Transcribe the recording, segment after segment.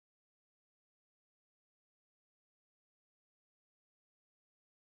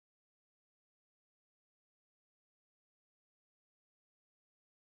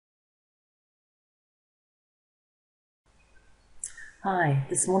Hi,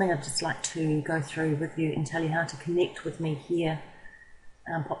 this morning I'd just like to go through with you and tell you how to connect with me here.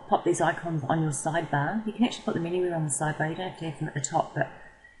 Pop these icons on your sidebar. You can actually put them anywhere on the sidebar, you don't have to have them at the top, but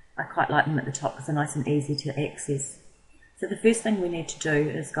I quite like them at the top because they're nice and easy to access. So the first thing we need to do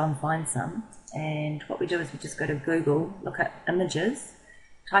is go and find some, and what we do is we just go to Google, look at images,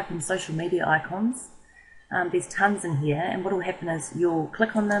 type in social media icons. There's tons in here, and what will happen is you'll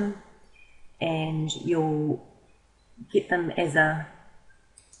click on them and you'll get them as a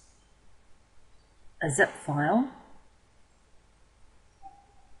zip file.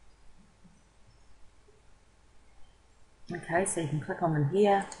 Okay, so you can click on them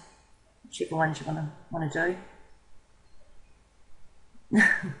here, whichever ones you want to do.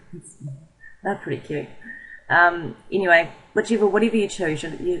 They're pretty cute. Anyway, whatever you choose,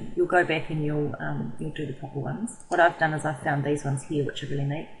 you'll go back and you'll do the proper ones. What I've done is I've found these ones here, which are really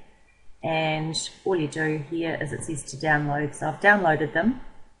neat. And all you do here is it says to download. So I've downloaded them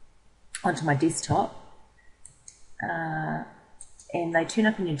onto my desktop, and they turn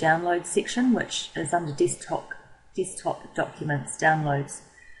up in your download section, which is under desktop documents, downloads.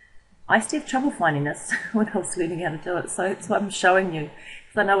 I used to have trouble finding this when I was learning how to do it, so I'm showing you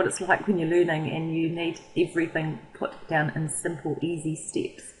because I know what it's like when you're learning and you need everything put down in simple, easy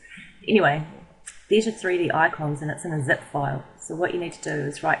steps. Anyway, there's your 3D icons and it's in a zip file. So what you need to do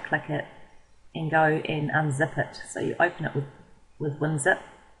is right click it and go and unzip it. So you open it with WinZip.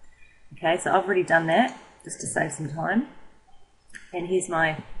 Okay, so I've already done that just to save some time. And here's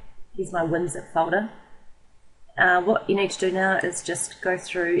my WinZip folder. What you need to do now is just go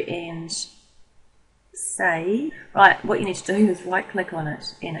through and say, right, what you need to do is right click on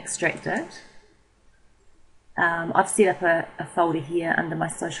it and extract it. I've set up a folder here under my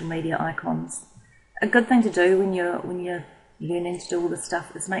social media icons. A good thing to do when you're learning to do all this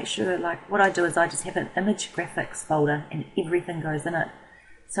stuff is make sure, like what I do is I just have an image graphics folder and everything goes in it.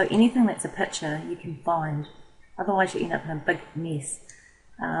 So anything that's a picture you can find, otherwise you end up in a big mess.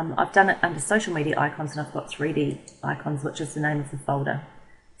 I've done it under social media icons and I've got 3D icons, which is the name of the folder.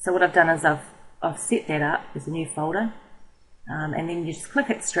 So what I've done is I've set that up as a new folder, and then you just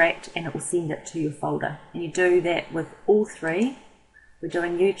click extract and it will send it to your folder. And you do that with all three. We're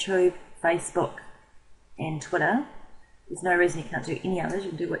doing YouTube, Facebook and Twitter. There's no reason you can't do any others. You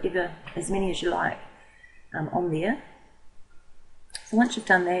can do whatever, as many as you like on there. So once you've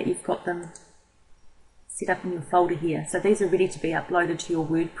done that, you've got them set up in your folder here. So these are ready to be uploaded to your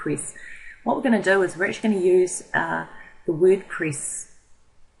WordPress. What we're going to do is we're actually going to use the WordPress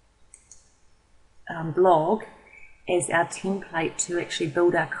blog as our template to actually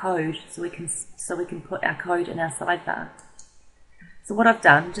build our code, so we can put our code in our sidebar. So what I've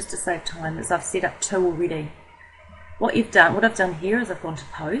done, just to save time, is I've set up two already. What I've done here is I've gone to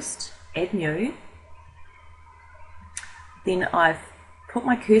post, add new, then I've put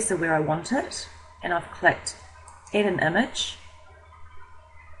my cursor where I want it, and I've clicked add an image.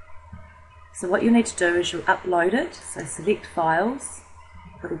 So what you need to do is you'll upload it, so select files,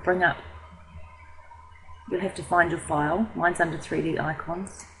 it'll bring up, you'll have to find your file, mine's under 3D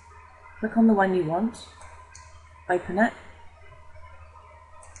icons, click on the one you want, open it,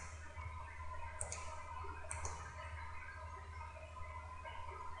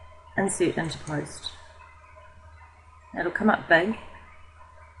 insert into post. Now it'll come up big.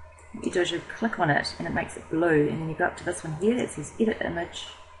 What you do is you click on it and it makes it blue, and then you go up to this one here that says edit image,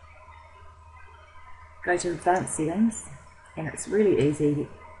 go to advanced settings, and it's really easy.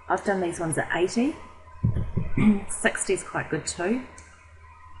 I've done these ones at 80, 60 is quite good too,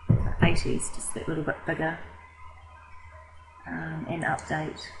 80 is just that little bit bigger, and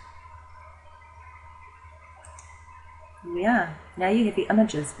update. Here we are. Now you have your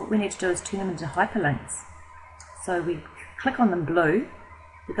images. What we need to do is turn them into hyperlinks. So we click on them blue,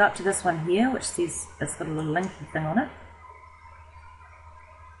 we go up to this one here which says it's got a little linky thing on it.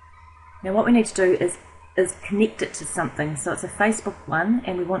 Now what we need to do is connect it to something. So it's a Facebook one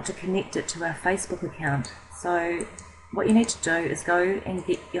and we want to connect it to our Facebook account. So what you need to do is go and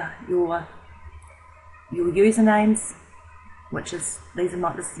get your usernames, which is this is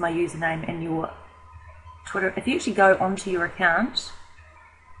my username, and your Twitter. If you actually go onto your account,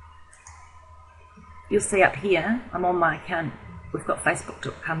 you'll see up here, I'm on my account, we've got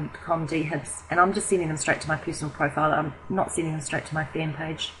facebook.com dhibs, and I'm just sending them straight to my personal profile. I'm not sending them straight to my fan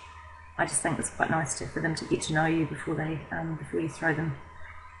page. I just think it's quite nice for them to get to know you before you throw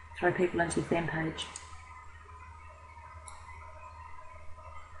people into your fan page.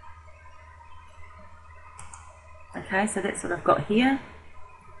 Okay, so that's what I've got here.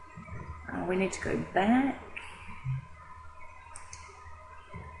 We need to go back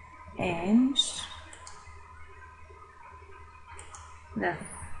and the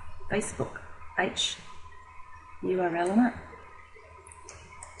Facebook H URL in it.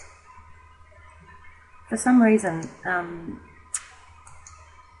 For some reason,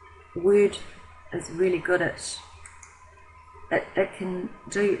 Word is really good at it can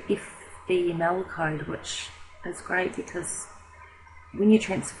do FDML code, which is great because when you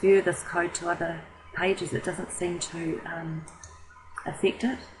transfer this code to other pages, it doesn't seem to affect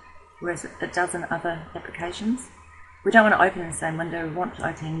it, whereas it does in other applications. We don't want to open in the same window, we want to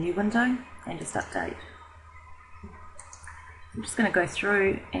open a new window and just update. I'm just going to go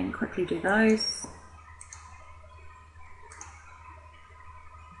through and quickly do those.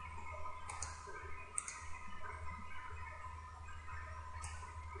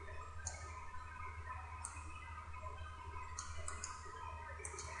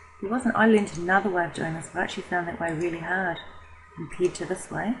 I learned another way of doing this, but I actually found that way really hard compared to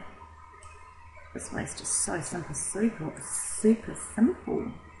this way. This way is just so simple, super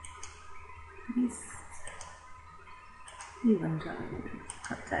simple. Yes. New window,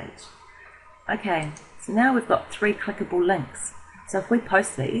 update. Okay, so now we've got 3 clickable links. So if we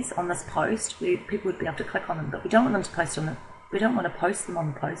post these on this post, people would be able to click on them, but we don't want them to post on we don't want to post them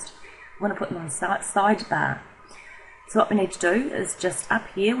on the post. We want to put them on the sidebar. So what we need to do is just up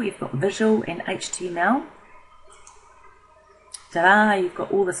here where you've got visual and HTML. Ta-da, you've got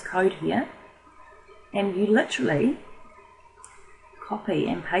all this code here. And you literally copy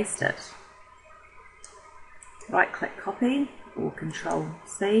and paste it. Right click copy or Control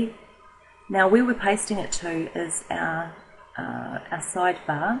C. Now where we're pasting it to is our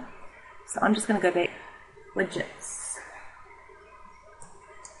sidebar. So I'm just going to go back, widgets.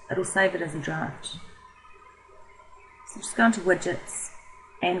 It'll save it as a draft. So just go into widgets,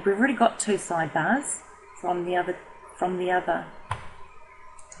 and we've already got 2 sidebars from the other.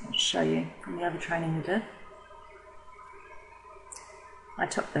 I'll show you from the other training we did. I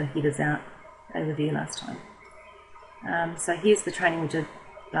took the headers out; they were there last time. So here's the training we did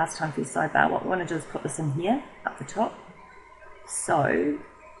last time for your sidebar. What we want to do is put this in here up the top. So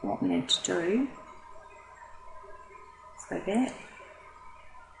what we need to do, let's go back.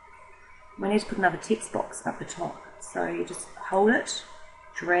 We need to put another text box up the top. So you just hold it,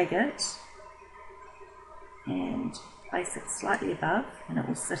 drag it, and place it slightly above, and it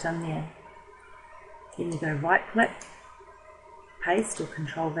will sit in there. Then you go right click, paste or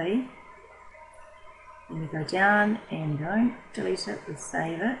Control V. Then you go down and don't delete it, we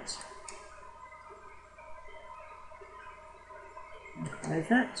save it. And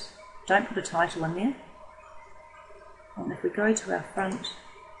close it. Don't put a title in there. And if we go to our front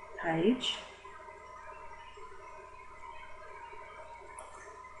page,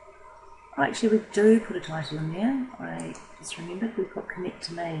 actually we do put a title in there. I just remembered we put connect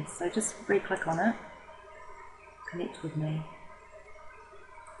to me. So just re-click on it, connect with me.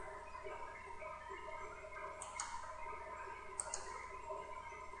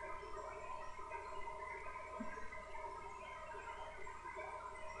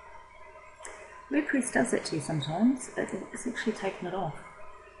 Wordpress does it to you sometimes. It's actually taken it off.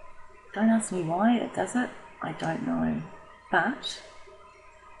 Don't ask me why it does it. I don't know. But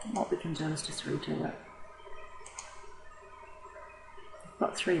what we can do is just redo it. I've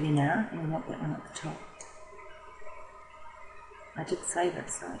got 3 there now, and we want that one at the top. I did save it,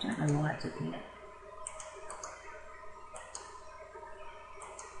 so I don't know why it did that.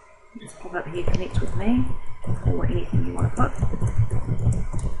 Just pop up here, connect with me, or anything you want to put.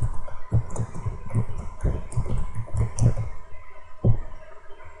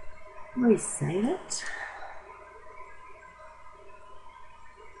 Resave it.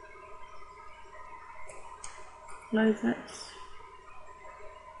 Close it.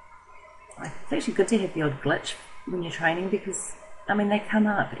 It's actually good to have the odd glitch when you're training, because I mean they come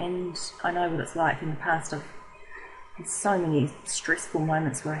up, and I know what it's like. In the past I've had so many stressful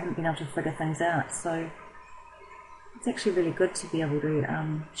moments where I haven't been able to figure things out, so it's actually really good to be able to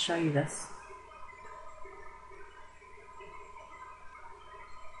show you this.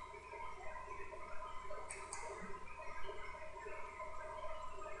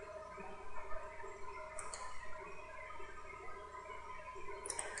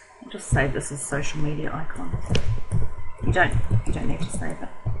 Just save this as social media icon. You don't need to save it.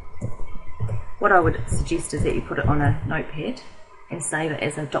 What I would suggest is that you put it on a notepad and save it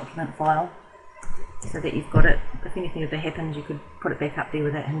as a document file, so that you've got it. If anything ever happened, you could put it back up there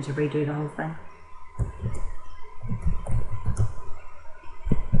without having to redo the whole thing.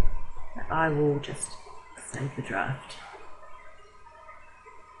 I will just save the draft.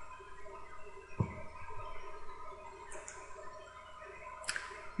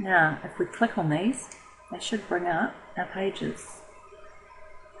 Now, if we click on these, they should bring up our pages.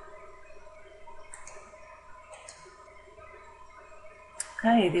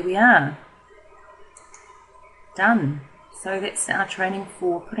 Okay, there we are. Done. So that's our training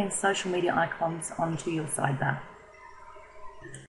for putting social media icons onto your sidebar.